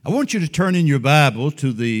I want you to turn in your Bible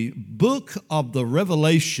to the book of the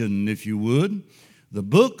Revelation, if you would. The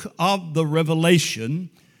book of the Revelation.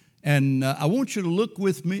 And I want you to look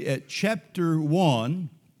with me at chapter 1.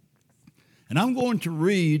 And I'm going to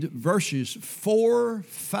read verses 4,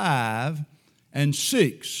 5, and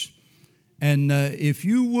 6. And if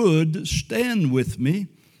you would stand with me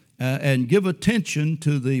and give attention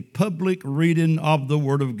to the public reading of the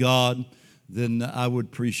Word of God, then I would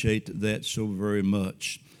appreciate that so very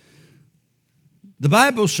much. The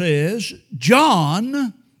Bible says,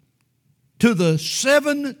 John, to the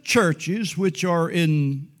 7 churches which are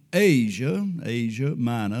in Asia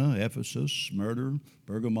Minor, Ephesus, Smyrna,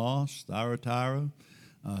 Pergamos, Thyatira,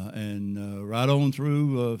 and right on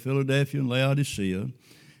through Philadelphia and Laodicea.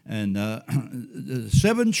 And the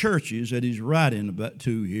 7 churches that he's writing about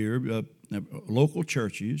to here, local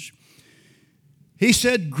churches, he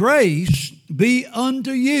said, grace be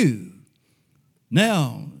unto you.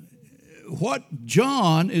 Now, what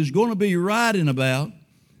John is going to be writing about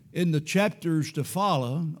in the chapters to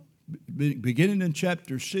follow, beginning in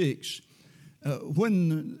chapter 6,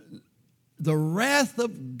 when the wrath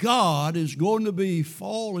of God is going to be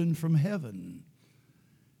falling from heaven.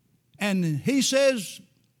 And he says,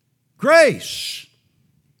 grace.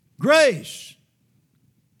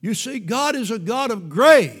 You see, God is a God of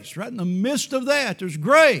grace. Right in the midst of that, there's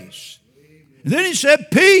grace. And then he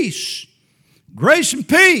said, peace. Grace and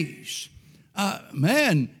peace. All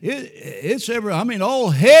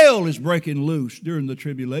hell is breaking loose during the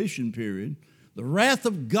tribulation period. The wrath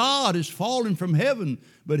of God is falling from heaven.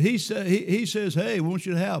 But he says, hey, I want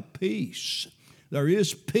you to have peace. There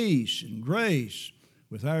is peace and grace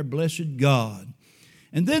with our blessed God.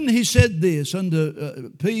 And then he said this, unto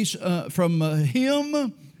peace from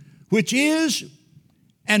him which is,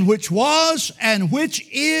 and which was, and which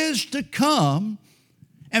is to come,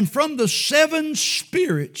 and from the 7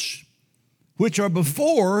 spirits which are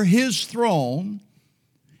before his throne,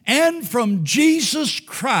 and from Jesus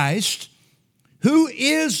Christ, who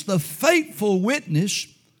is the faithful witness,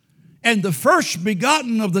 and the first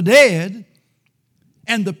begotten of the dead,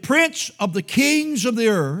 and the prince of the kings of the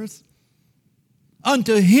earth,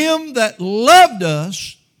 unto him that loved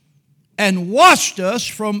us and washed us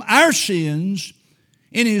from our sins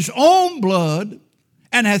in his own blood,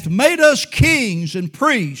 and hath made us kings and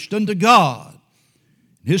priests unto God,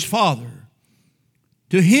 his Father.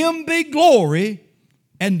 To him be glory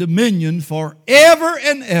and dominion forever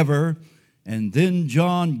and ever. And then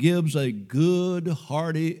John gives a good,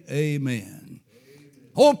 hearty amen.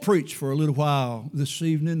 I'll preach for a little while this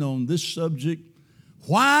evening on this subject,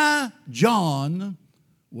 why John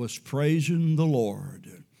was praising the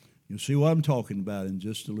Lord. You'll see what I'm talking about in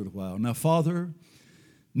just a little while. Now, Father,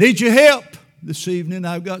 need your help this evening.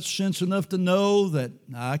 I've got sense enough to know that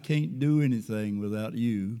I can't do anything without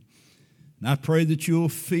you. And I pray that you'll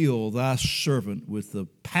fill thy servant with the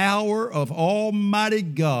power of Almighty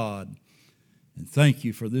God. And thank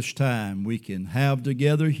you for this time we can have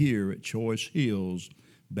together here at Choice Hills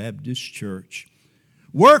Baptist Church.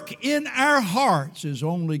 Work in our hearts as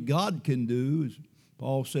only God can do. As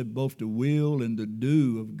Paul said, both to will and to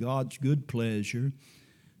do of God's good pleasure.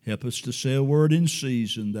 Help us to say a word in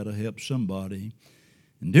season that'll help somebody.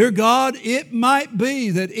 And dear God, it might be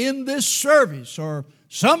that in this service or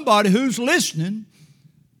somebody who's listening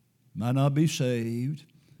might not be saved.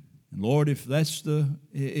 And Lord, if that's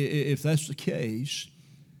the case,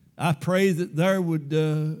 I pray that there would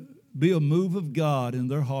be a move of God in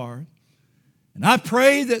their heart. And I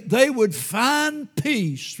pray that they would find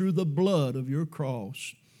peace through the blood of your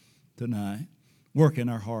cross tonight. Work in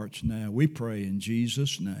our hearts now. We pray in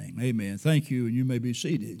Jesus' name. Amen. Thank you, and you may be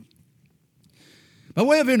seated. By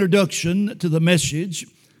way of introduction to the message,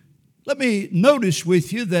 let me notice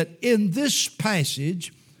with you that in this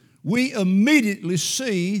passage, we immediately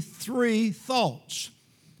see 3 thoughts.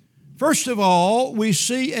 First of all, we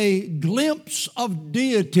see a glimpse of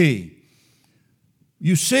deity.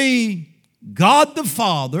 You see God the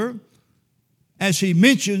Father, as he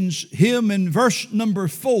mentions him in verse number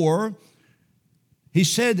 4, he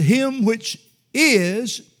said, him which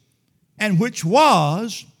is, and which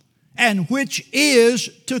was, and which is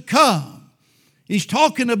to come. He's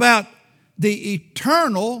talking about the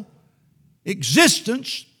eternal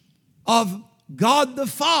existence of God the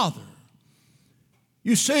Father.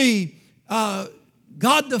 You see,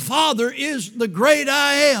 God the Father is the great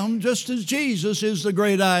I am, just as Jesus is the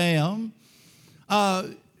great I am.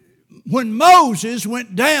 When Moses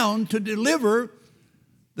went down to deliver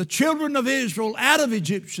the children of Israel out of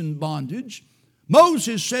Egyptian bondage,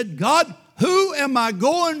 Moses said, God, who am I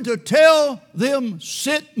going to tell them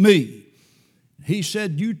sent me? he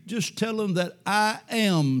said, you just tell them that I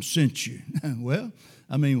am sent you. Well,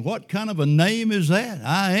 I mean, what kind of a name is that?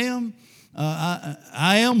 I am?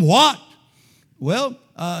 I am what? Well,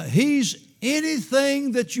 he's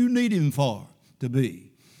anything that you need him for to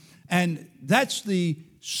be. And that's the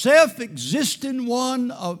self-existing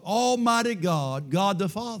one of Almighty God, God the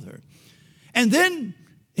Father. And then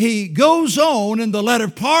he goes on in the latter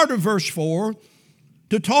part of verse 4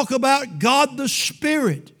 to talk about God the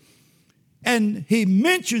Spirit. And he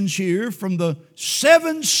mentions here from the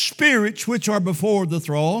 7 spirits which are before the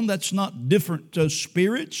throne. That's not different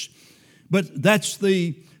spirits, but that's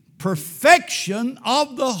the perfection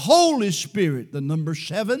of the Holy Spirit. The number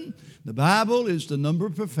 7, the Bible is the number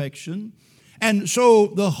of perfection. And so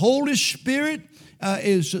the Holy Spirit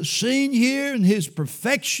is seen here in his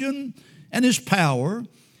perfection and his power.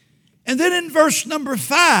 And then in verse number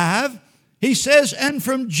 5, he says, and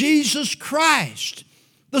from Jesus Christ,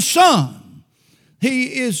 the Son.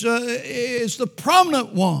 He is the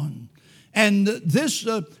prominent one. And this,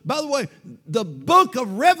 by the way, the book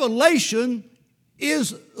of Revelation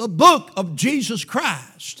is a book of Jesus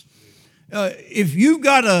Christ. If you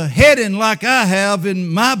got a heading like I have in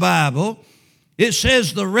my Bible, it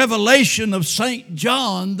says the revelation of St.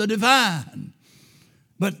 John the Divine.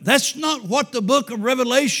 But that's not what the book of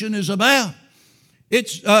Revelation is about.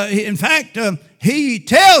 It's, in fact, he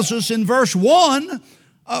tells us in verse 1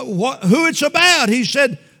 who it's about. He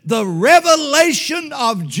said, the revelation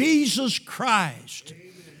of Jesus Christ.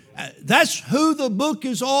 That's who the book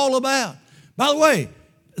is all about. By the way,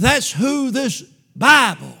 that's who this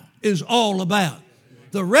Bible is all about.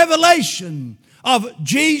 The revelation of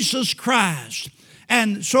Jesus Christ.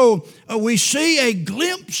 And so we see a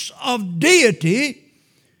glimpse of deity,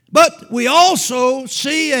 but we also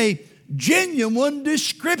see a genuine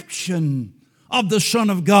description of the Son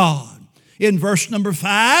of God. In verse number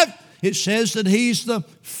 5, it says that he's the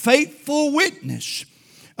faithful witness.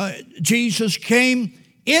 Jesus came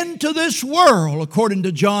into this world, according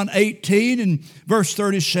to John 18 and verse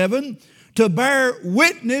 37, to bear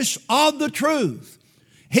witness of the truth.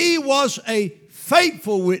 He was a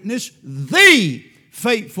faithful witness, the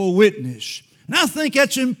faithful witness. And I think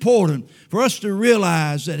that's important for us to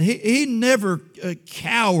realize that he never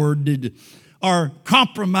cowered or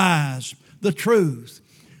compromised the truth.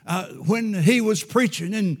 When he was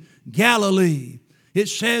preaching in Galilee, it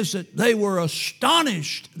says that they were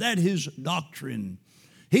astonished at his doctrine.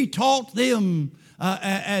 He taught them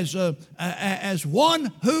as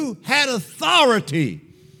one who had authority,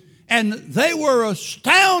 and they were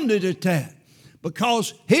astounded at that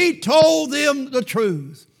because he told them the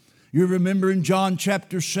truth. You remember in John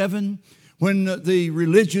chapter 7 when the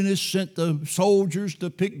religionists sent the soldiers to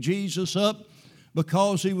pick Jesus up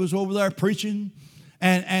because he was over there preaching.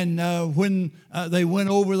 And when they went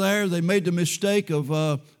over there, they made the mistake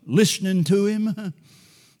of listening to him.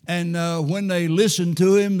 And when they listened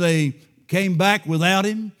to him, they came back without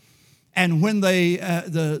him. And when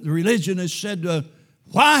the religionists said,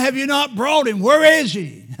 why have you not brought him? Where is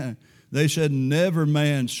he? They said, never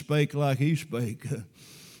man spake like he spake.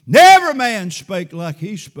 Never man spake like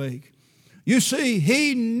he spake. You see,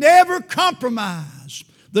 he never compromised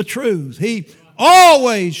the truth. He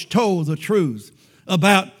always told the truth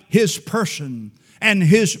about his person and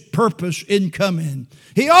his purpose in coming.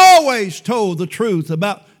 He always told the truth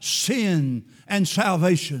about sin and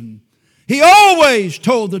salvation. He always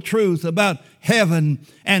told the truth about heaven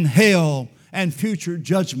and hell and future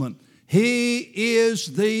judgment. He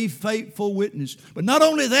is the faithful witness. But not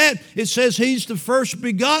only that, it says he's the first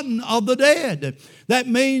begotten of the dead. That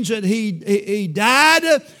means that he died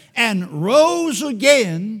and rose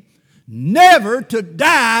again, never to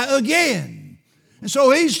die again. And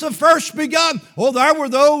so he's the first begotten. Well, there were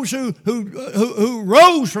those who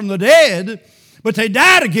rose from the dead, but they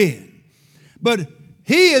died again. But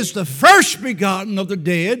he is the first begotten of the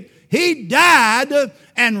dead. He died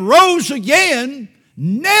and rose again,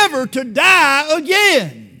 never to die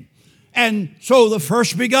again. And so the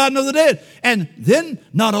first begotten of the dead. And then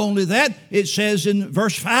not only that, it says in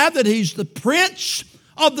verse 5 that he's the prince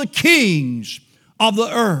of the kings of the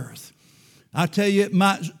earth. I tell you, it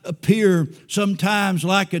might appear sometimes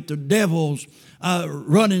like it the devil's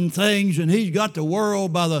running things and he's got the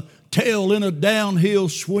world by the tail in a downhill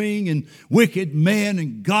swing, and wicked men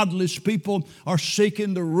and godless people are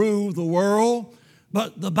seeking to rule the world.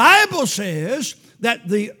 But the Bible says that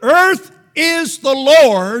the earth is the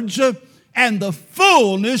Lord's and the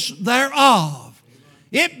fullness thereof.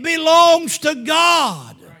 It belongs to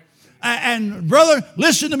God. And brother,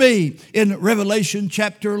 listen to me. In Revelation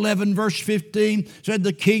chapter 11, verse 15, said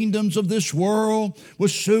the kingdoms of this world will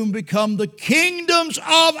soon become the kingdoms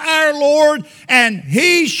of our Lord, and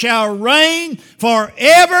He shall reign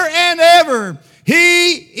forever and ever.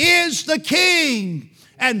 He is the King.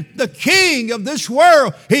 And the king of this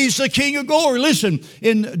world, He's the King of glory. Listen,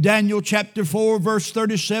 in Daniel chapter 4, verse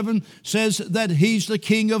 37 says that He's the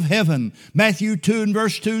King of heaven. Matthew 2 and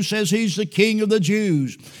verse 2 says He's the King of the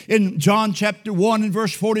Jews. In John chapter 1 and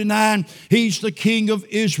verse 49, He's the King of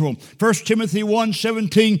Israel. 1 Timothy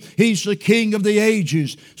 1:17, He's the King of the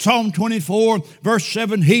ages. Psalm 24, verse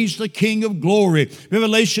 7, He's the King of glory.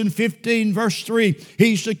 Revelation 15, verse 3,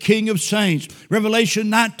 He's the King of saints.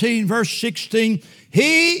 Revelation 19, verse 16,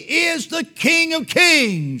 He is the King of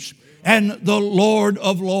kings and the Lord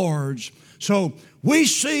of lords. So we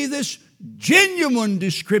see this genuine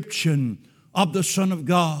description of the Son of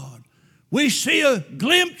God. We see a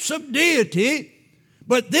glimpse of deity,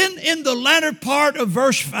 but then in the latter part of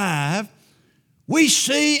verse 5, we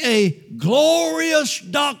see a glorious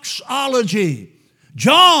doxology.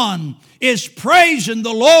 John is praising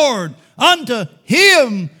the Lord unto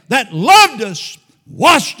Him that loved us,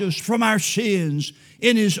 washed us from our sins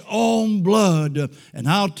in His own blood. And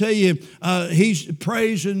I'll tell you, he's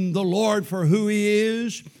praising the Lord for who He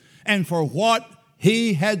is and for what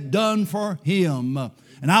He had done for him.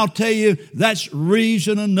 And I'll tell you, that's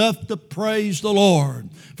reason enough to praise the Lord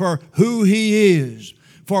for who He is,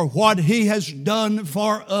 for what He has done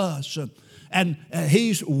for us. And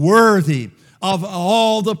He's worthy of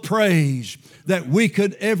all the praise that we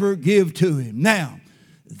could ever give to Him. Now,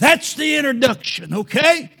 that's the introduction,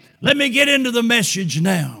 okay? Let me get into the message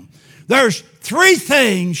now. There's three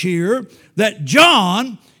things here that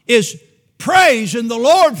John is praising the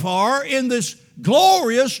Lord for in this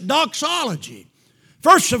glorious doxology.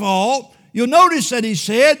 First of all, you'll notice that he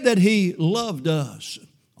said that He loved us,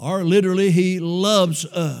 or literally He loves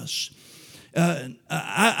us.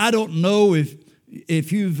 I don't know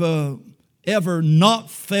if you've ever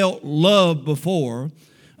not felt love before.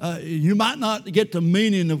 You might not get the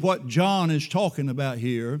meaning of what John is talking about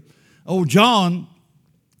here. Oh, John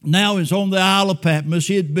now is on the Isle of Patmos.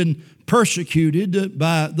 He had been persecuted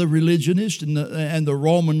by the religionists and the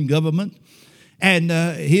Roman government. And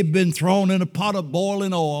he had been thrown in a pot of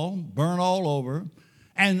boiling oil, burned all over.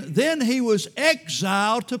 And then he was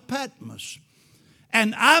exiled to Patmos.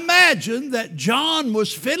 And I imagine that John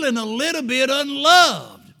was feeling a little bit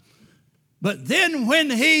unloved. But then when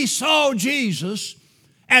he saw Jesus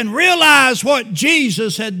and realized what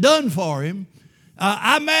Jesus had done for him,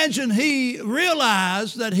 I imagine he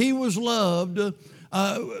realized that he was loved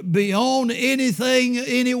beyond anything,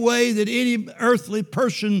 any way that any earthly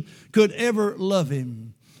person could ever love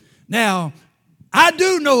him. Now, I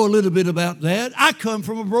do know a little bit about that. I come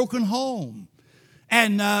from a broken home.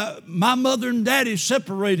 And my mother and daddy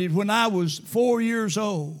separated when I was 4 years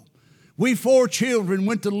old. We 4 children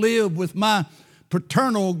went to live with my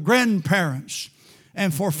paternal grandparents.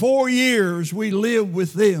 And for 4 years, we lived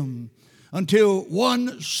with them until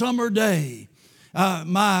one summer day,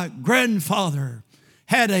 my grandfather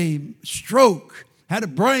had a stroke, had a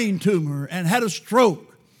brain tumor, and had a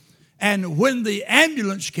stroke. And when the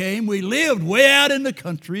ambulance came, we lived way out in the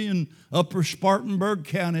country in upper Spartanburg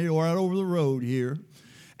County, or out over the road here.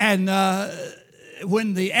 And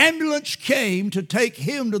when the ambulance came to take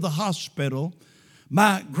him to the hospital,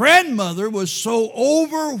 my grandmother was so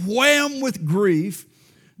overwhelmed with grief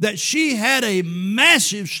that she had a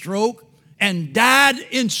massive stroke and died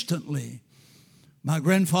instantly. My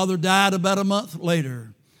grandfather died about a month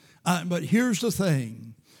later. But here's the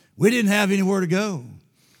thing. We didn't have anywhere to go.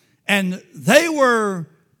 And they were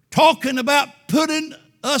talking about putting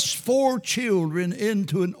us 4 children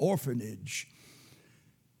into an orphanage.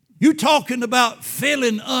 You talking about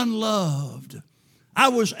feeling unloved. I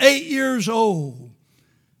was 8 years old.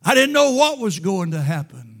 I didn't know what was going to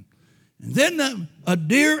happen. And then a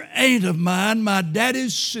dear aunt of mine, my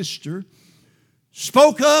daddy's sister,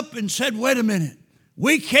 spoke up and said, wait a minute,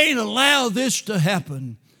 we can't allow this to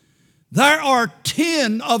happen. There are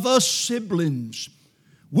 10 of us siblings.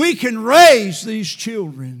 We can raise these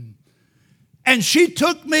children. And she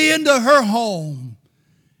took me into her home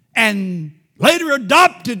and later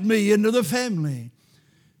adopted me into the family.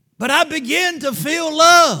 But I began to feel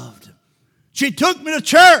loved. She took me to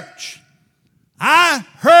church. I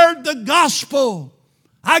heard the gospel.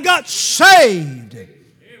 I got saved.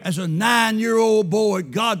 As a 9-year-old boy,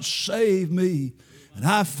 God saved me. And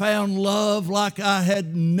I found love like I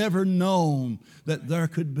had never known that there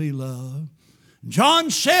could be love. John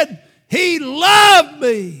said, He loved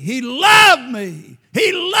me. He loved me.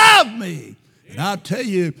 He loved me. And I'll tell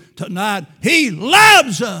you tonight, He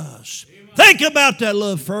loves us. Think about that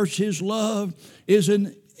love first. His love is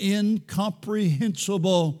an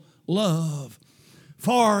incomprehensible love.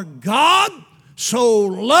 For God so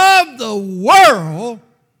loved the world,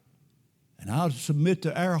 and I'll submit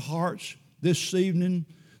to our hearts this evening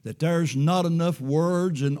that there's not enough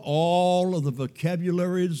words in all of the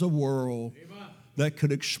vocabulary of the world that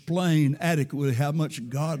could explain adequately how much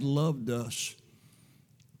God loved us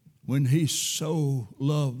when He so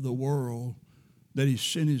loved the world that He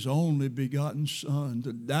sent His only begotten Son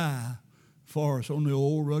to die for us on the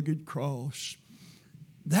old rugged cross.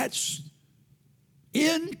 That's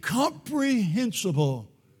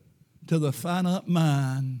incomprehensible to the finite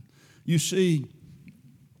mind. You see,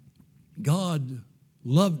 God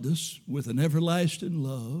loved us with an everlasting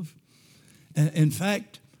love. In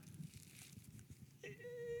fact,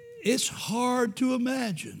 it's hard to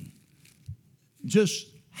imagine just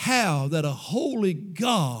how that a holy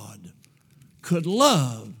God could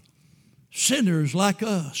love sinners like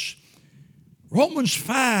us. Romans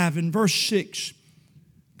 5 and verse 6,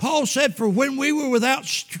 Paul said, "For when we were without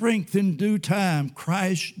strength in due time,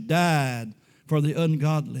 Christ died for the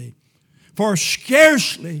ungodly. For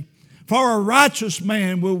scarcely for a righteous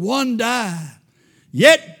man will one die,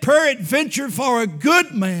 yet peradventure for a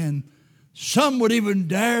good man some would even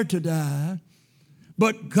dare to die.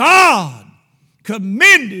 But God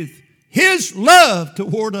commendeth His love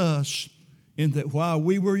toward us, in that while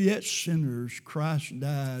we were yet sinners, Christ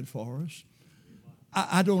died for us."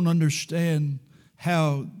 I don't understand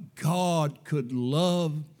how God could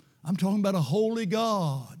love, I'm talking about a holy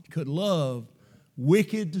God, could love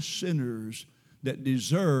wicked sinners that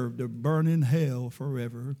deserved to burn in hell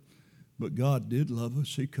forever. But God did love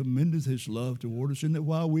us. He commended His love toward us in that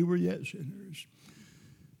while we were yet sinners.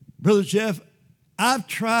 Brother Jeff, I've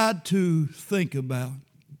tried to think about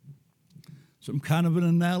some kind of an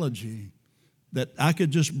analogy that I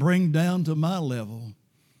could just bring down to my level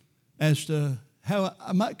as to how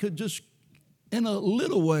I could just, in a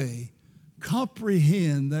little way,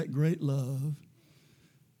 comprehend that great love.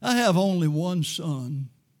 I have only one son.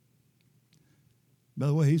 By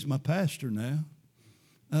the way, he's my pastor now.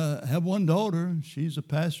 I have one daughter. She's a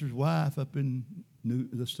pastor's wife up in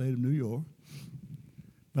the state of New York.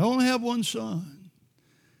 But I only have one son.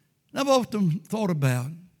 And I've often thought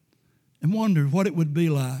about and wondered what it would be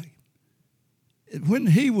like when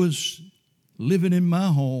he was living in my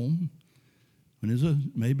home, when he was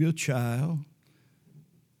maybe a child,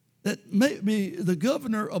 that maybe the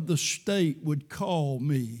governor of the state would call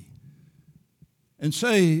me and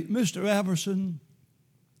say, "Mr. Alverson,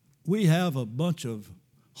 we have a bunch of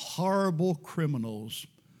horrible criminals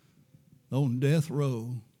on death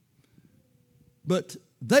row, but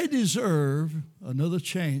they deserve another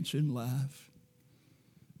chance in life."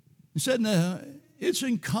 He said, "Now, it's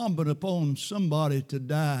incumbent upon somebody to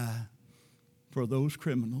die for those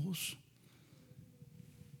criminals.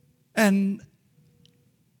 And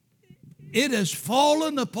it has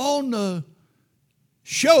fallen upon the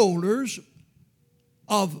shoulders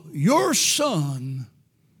of your son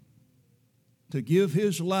to give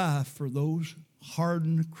his life for those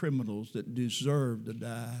hardened criminals that deserve to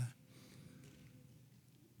die."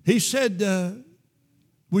 He said,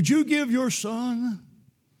 "Would you give your son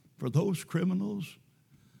for those criminals?"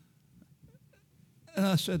 And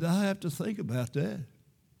I said, "I have to think about that."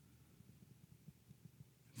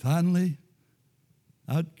 Finally,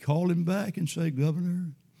 I'd call him back and say,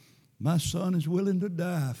 "Governor, my son is willing to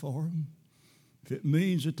die for him if it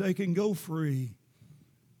means that they can go free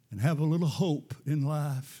and have a little hope in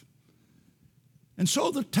life." And so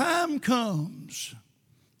the time comes,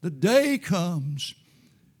 the day comes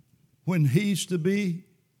when he's to be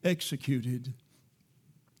executed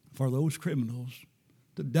for those criminals,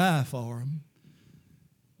 to die for them.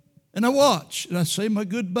 And I watch, and I say my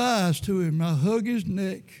goodbyes to him. I hug his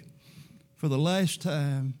neck for the last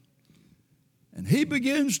time. And he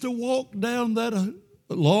begins to walk down that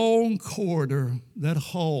long corridor, that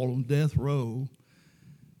hall on death row.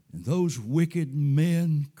 And those wicked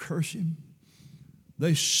men curse him.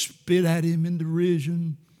 They spit at him in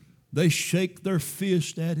derision. They shake their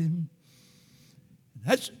fist at him.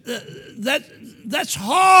 That's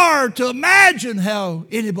hard to imagine how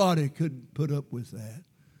anybody could put up with that.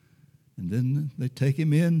 And then they take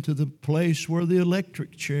him into the place where the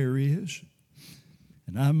electric chair is.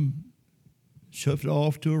 And I'm shoved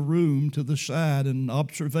off to a room to the side, an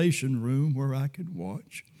observation room where I could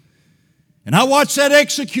watch. And I watch that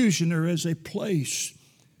executioner as they place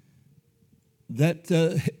that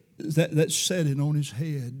setting on his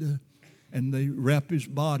head, and they wrap his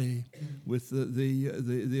body with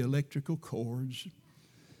the electrical cords.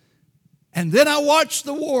 And then I watch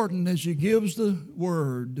the warden as he gives the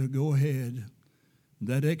word to go ahead.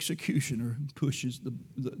 That executioner pushes the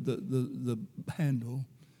handle.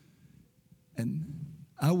 And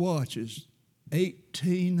I watch as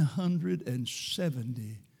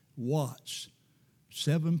 1,870 watts,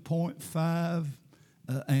 7.5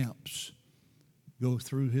 amps go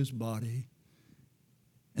through his body.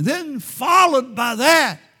 And then followed by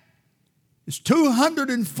that is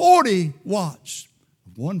 240 watts,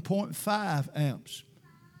 1.5 amps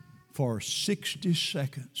for 60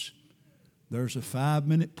 seconds. There's a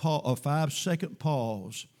 5-second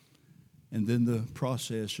pause, and then the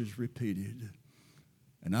process is repeated.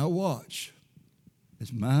 And I watch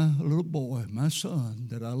as my little boy, my son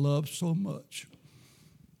that I love so much,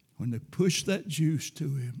 when they push that juice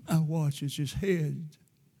to him, I watch as his head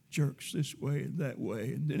jerks this way and that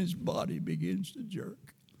way, and then his body begins to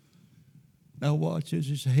jerk. I watch as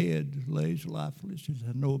his head lays lifeless, as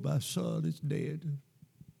I know my son is dead.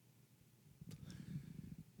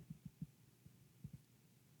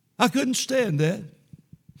 I couldn't stand that.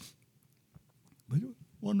 But I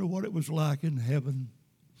wonder what it was like in heaven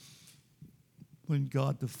when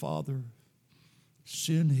God the Father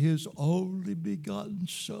sent his only begotten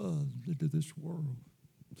Son into this world.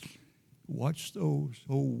 Watch those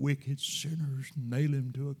old wicked sinners nail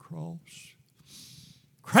him to a cross,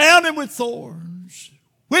 crown him with thorns,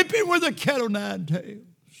 whip him with a cat o' nine tails,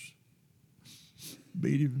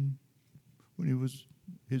 beat him when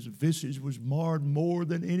his visage was marred more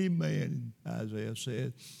than any man, Isaiah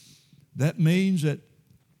said. That means that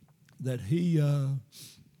he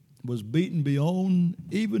was beaten beyond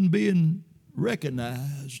even being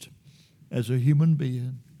recognized as a human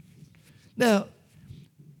being. Now,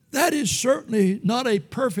 that is certainly not a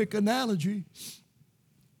perfect analogy,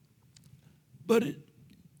 but it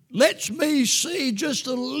lets me see just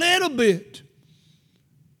a little bit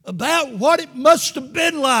about what it must have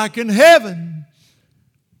been like in heaven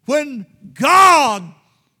when God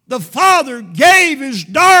the Father gave his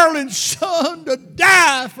darling Son to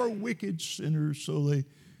die for wicked sinners so they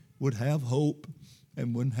would have hope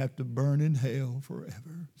and wouldn't have to burn in hell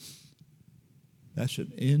forever. That's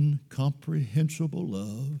an incomprehensible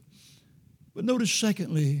love. But notice,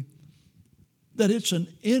 secondly, that it's an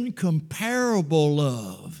incomparable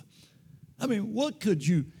love. I mean, what could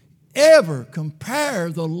you ever compare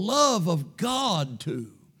the love of God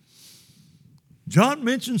to? John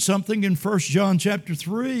mentioned something in 1 John chapter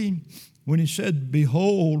 3 when he said,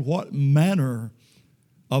 "Behold, what manner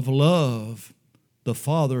of love the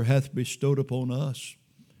Father hath bestowed upon us,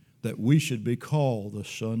 that we should be called the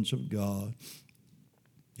sons of God."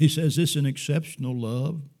 He says this is an exceptional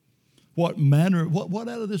love. What manner, what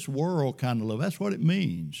out of this world kind of love? That's what it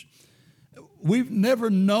means. We've never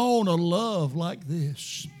known a love like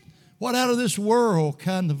this. What out of this world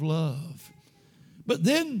kind of love? But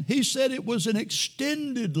then he said it was an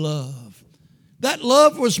extended love. That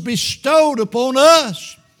love was bestowed upon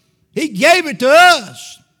us. He gave it to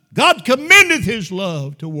us. God commended his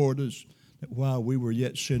love toward us, that while we were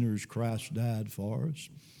yet sinners, Christ died for us.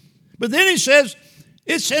 But then he says,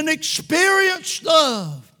 it's an experienced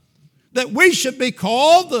love, that we should be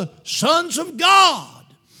called the sons of God.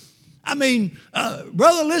 I mean,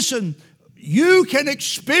 brother, listen, you can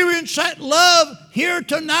experience that love here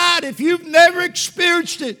tonight if you've never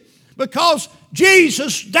experienced it, because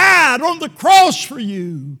Jesus died on the cross for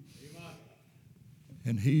you.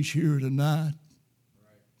 And he's here tonight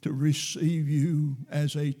to receive you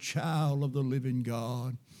as a child of the living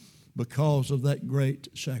God because of that great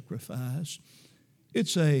sacrifice.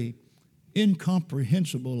 It's an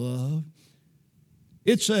incomprehensible love.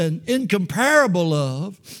 It's an incomparable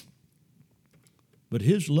love. But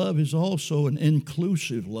his love is also an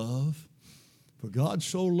inclusive love. For God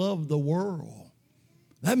so loved the world.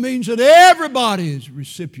 That means that everybody is a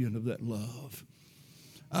recipient of that love.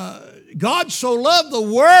 God so loved the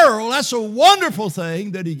world. That's a wonderful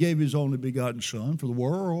thing that he gave his only begotten Son for the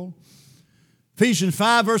world. Ephesians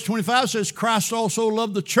 5 verse 25 says, Christ also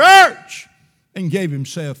loved the church and gave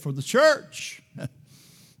himself for the church.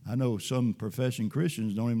 I know some professing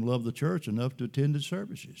Christians don't even love the church enough to attend the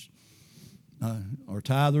services or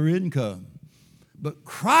tithe their income. But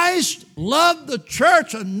Christ loved the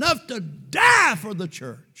church enough to die for the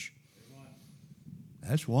church.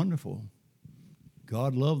 That's wonderful.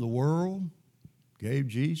 God loved the world, gave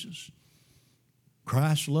Jesus.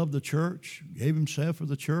 Christ loved the church, gave himself for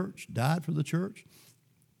the church, died for the church.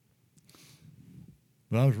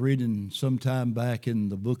 But I was reading sometime back in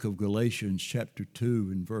the book of Galatians chapter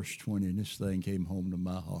 2 and verse 20, and this thing came home to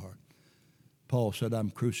my heart. Paul said,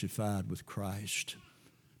 I'm crucified with Christ.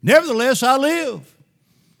 Nevertheless, I live.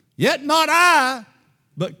 Yet not I,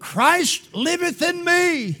 But Christ liveth in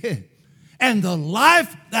me, and the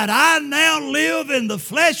life that I now live in the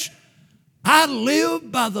flesh, I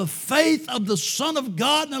live by the faith of the Son of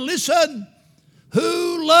God. Now listen,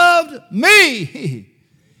 who loved me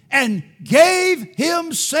and gave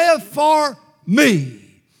himself for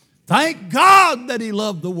me. Thank God that he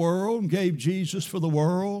loved the world and gave Jesus for the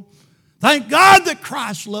world. Thank God that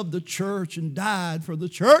Christ loved the church and died for the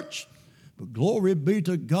church. But glory be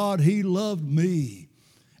to God, he loved me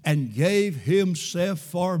and gave himself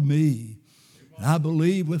for me. And I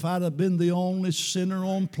believe if I'd have been the only sinner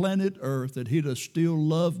on planet Earth, that he'd have still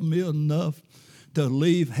loved me enough to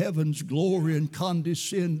leave heaven's glory and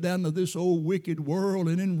condescend down to this old wicked world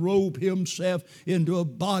and enrobe himself into a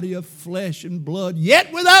body of flesh and blood,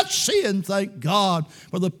 yet without sin, thank God,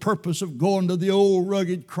 for the purpose of going to the old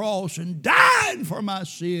rugged cross and dying for my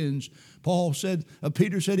sins.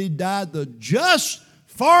 Peter said he died the just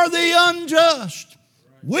for the unjust.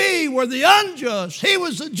 We were the unjust. He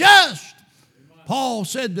was the just. Paul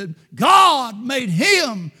said that God made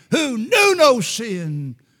him who knew no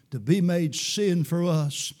sin to be made sin for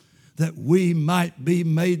us, that we might be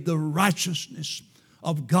made the righteousness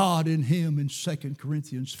of God in him, in 2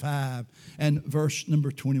 Corinthians 5 and verse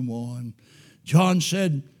number 21. John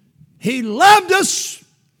said, he loved us.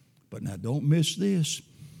 But now don't miss this.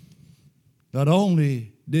 Not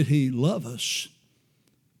only did he love us,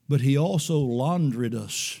 but he also laundered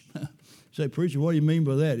us. Say, preacher, what do you mean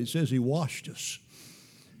by that? He says he washed us.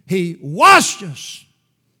 He washed us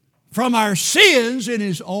from our sins in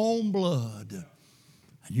his own blood.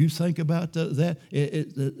 And you think about that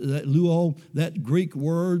Greek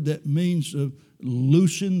word that means to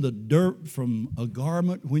loosen the dirt from a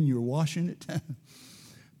garment when you're washing it.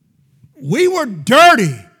 We were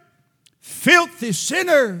dirty, filthy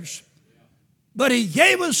sinners, but he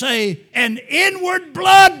gave us an inward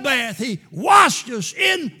blood bath. He washed us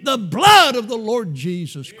in the blood of the Lord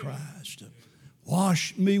Jesus Christ.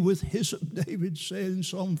 Wash me with hyssop, David said in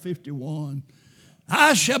Psalm 51.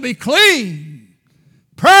 I shall be clean.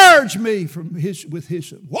 Purge me with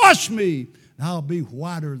hyssop. Wash me, and I'll be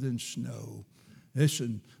whiter than snow.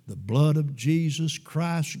 Listen, the blood of Jesus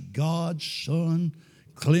Christ, God's Son,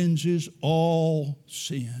 cleanses all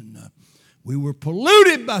sin. We were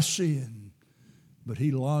polluted by sin, but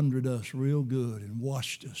he laundered us real good and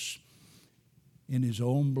washed us in his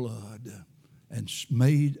own blood and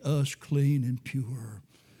made us clean and pure.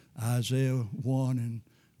 Isaiah 1 and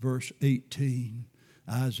verse 18.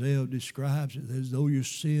 Isaiah describes it as though your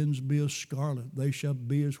sins be as scarlet, they shall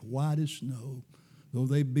be as white as snow. Though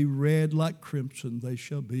they be red like crimson, they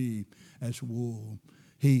shall be as wool.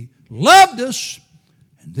 He loved us,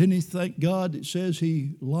 and then he thanked God. It says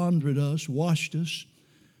he laundered us, washed us.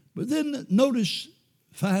 But then notice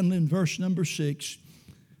finally in verse number 6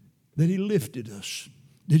 that he lifted us.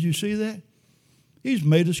 Did you see that? He's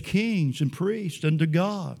made us kings and priests unto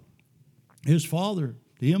God, his Father.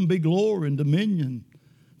 To him be glory and dominion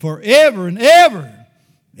forever and ever.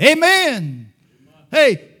 Amen.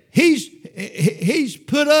 Hey, he's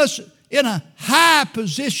put us in a high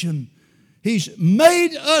position. He's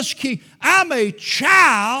made us king. I'm a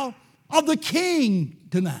child of the King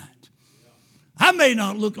tonight. I may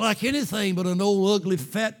not look like anything but an old, ugly,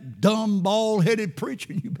 fat, dumb, bald-headed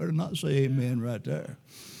preacher. You better not say amen right there.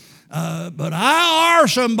 But I are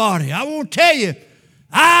somebody. I won't tell you.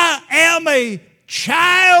 I am a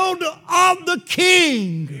child of the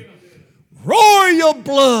King. Royal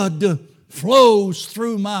blood flows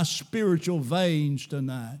through my spiritual veins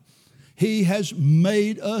tonight. He has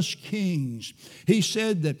made us kings. He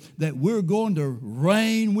said that we're going to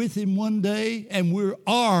reign with him one day, and we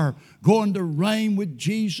are going to reign with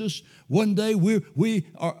Jesus one day. We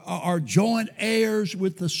are joint heirs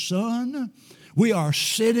with the Son. We are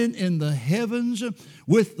sitting in the heavens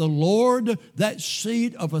with the Lord, that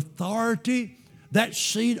seat of authority, that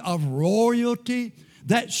seat of royalty,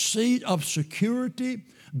 that seat of security,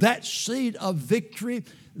 that seat of victory.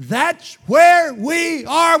 That's where we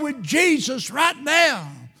are with Jesus right now.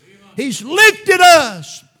 He's lifted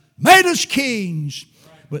us, made us kings.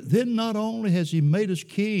 But then not only has he made us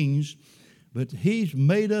kings, but he's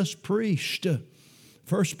made us priests.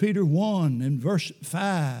 1 Peter 1 and verse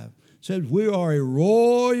 5 says we are a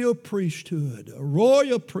royal priesthood, a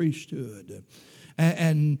royal priesthood.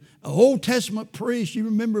 And Old Testament priests, you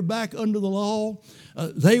remember back under the law,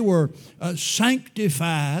 they were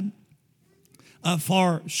sanctified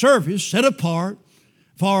for service, set apart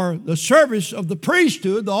for the service of the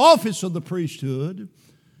priesthood, the office of the priesthood.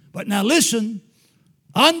 But now listen,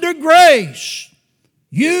 under grace,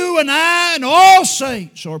 you and I and all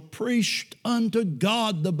saints are priests unto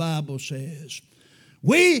God, the Bible says.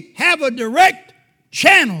 We have a direct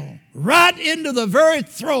channel right into the very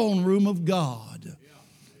throne room of God.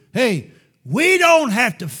 Hey, we don't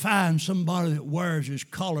have to find somebody that wears his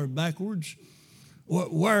collar backwards,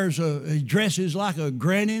 or he dresses like a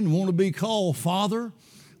granny and want to be called father.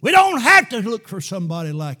 We don't have to look for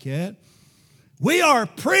somebody like that. We are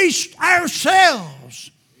priests ourselves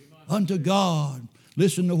unto God.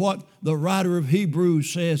 Listen to what the writer of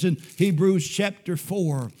Hebrews says in Hebrews chapter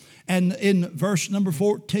 4 and in verse number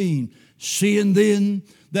 14. Seeing then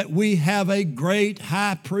that we have a great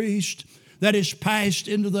high priest that is passed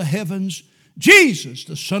into the heavens, Jesus,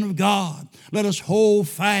 the Son of God, let us hold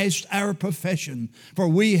fast our profession. For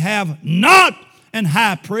we have not an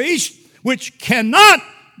high priest which cannot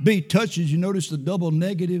be touched. Did you notice the double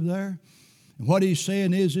negative there? And what he's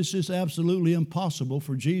saying is this is absolutely impossible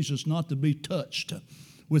for Jesus not to be touched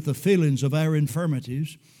with the feelings of our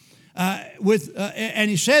infirmities. And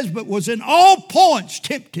he says, but was in all points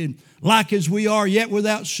tempted like as we are, yet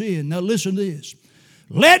without sin. Now listen to this.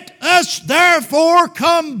 Let us therefore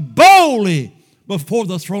come boldly before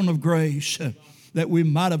the throne of grace, that we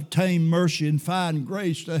might obtain mercy and find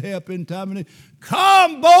grace to help in time of need.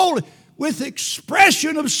 Come boldly with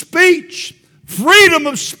expression of speech, freedom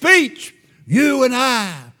of speech. You and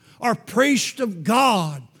I are priests of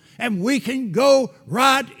God, and we can go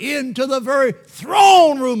right into the very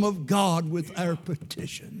throne room of God with our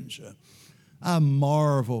petitions. I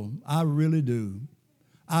marvel, I really do.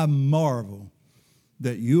 I marvel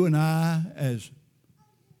that you and I, as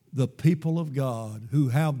the people of God who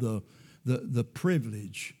have the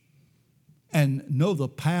privilege and know the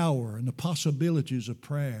power and the possibilities of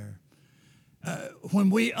prayer, when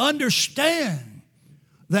we understand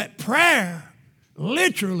that prayer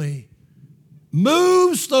literally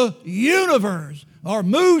moves the universe or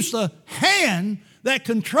moves the hand that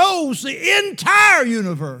controls the entire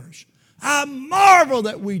universe, I marvel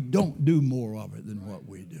that we don't do more of it than what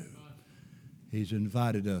we do. He's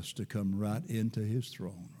invited us to come right into his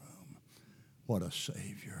throne room. What a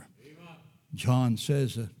Savior. John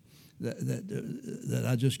says that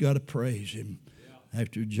I just got to praise him.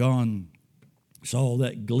 After John saw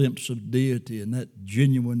that glimpse of deity and that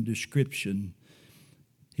genuine description,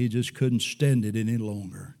 he just couldn't stand it any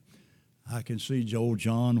longer. I can see old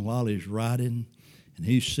John while he's writing, and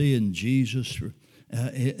he's seeing Jesus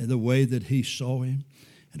the way that he saw him.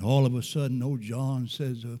 And all of a sudden, old John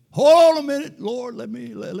says, hold on a minute, Lord, let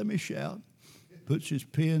me shout. Puts his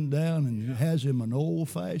pen down and has him an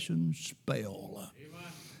old-fashioned spell.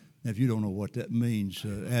 Now, if you don't know what that means,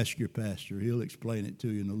 ask your pastor. He'll explain it to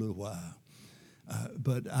you in a little while.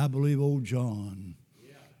 But I believe old John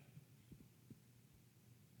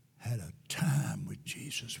had a time with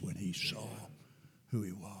Jesus when he saw who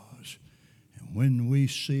he was. And when we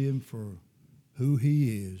see him for who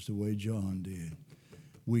he is, the way John did,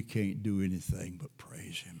 we can't do anything but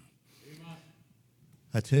praise him. Amen.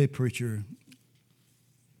 I tell you, preacher,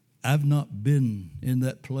 I've not been in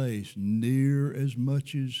that place near as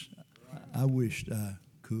much as I wished I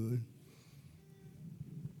could.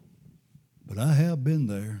 But I have been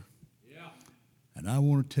there. Yeah. And I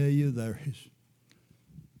want to tell you, there is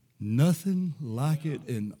nothing like it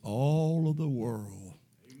in all of the world.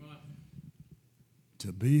 Amen.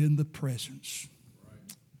 To be in the presence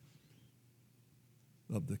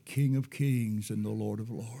of the King of Kings and the Lord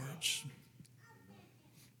of Lords.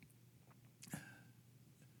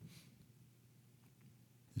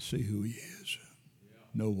 And see who he is.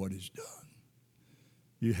 Know what he's done.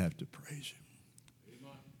 You have to praise him.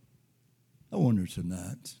 I wonder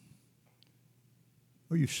tonight,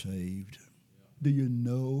 are you saved? Do you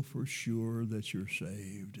know for sure that you're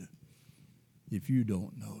saved? If you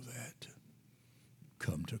don't know that,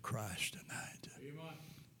 come to Christ tonight.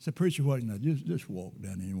 Say, preacher, what? No, just walk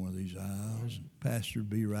down any one of these aisles. Pastor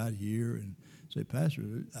be right here and say, Pastor,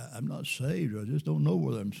 I'm not saved. I just don't know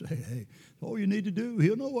whether I'm saved. Hey, all you need to do,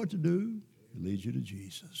 he'll know what to do. He'll lead you to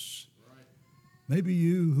Jesus. Right. Maybe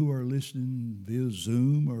you who are listening via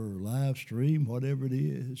Zoom or live stream, whatever it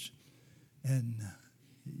is, and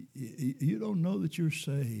you don't know that you're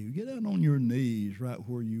saved. Get down on your knees right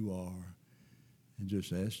where you are and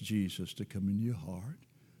just ask Jesus to come into your heart.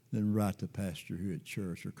 Then write the pastor here at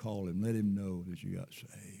church or call him. Let him know that you got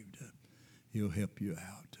saved. He'll help you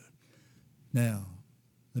out. Now,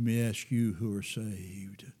 let me ask you who are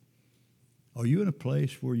saved. Are you in a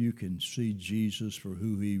place where you can see Jesus for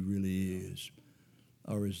who he really is?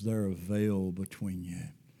 Or is there a veil between you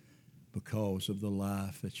because of the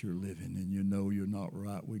life that you're living and you know you're not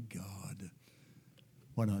right with God?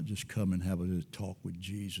 Why not just come and have a talk with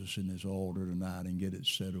Jesus in his altar tonight and get it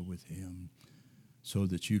settled with him, so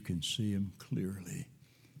that you can see him clearly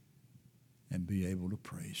and be able to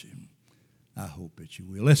praise him. I hope that you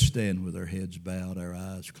will. Let's stand with our heads bowed, our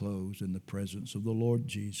eyes closed in the presence of the Lord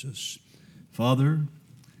Jesus. Father,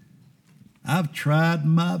 I've tried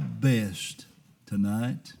my best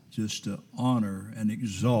tonight just to honor and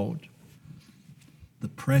exalt the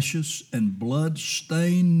precious and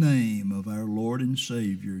blood-stained name of our Lord and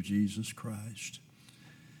Savior, Jesus Christ.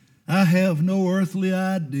 I have no earthly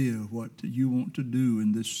idea what you want to do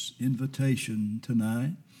in this invitation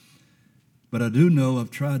tonight, but I do know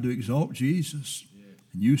I've tried to exalt Jesus. Yes.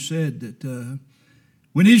 And you said that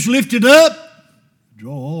when he's lifted up,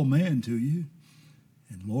 draw all men to you.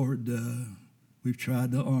 And Lord, we've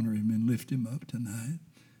tried to honor him and lift him up tonight.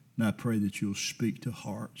 And I pray that you'll speak to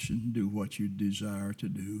hearts and do what you desire to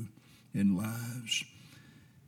do in lives.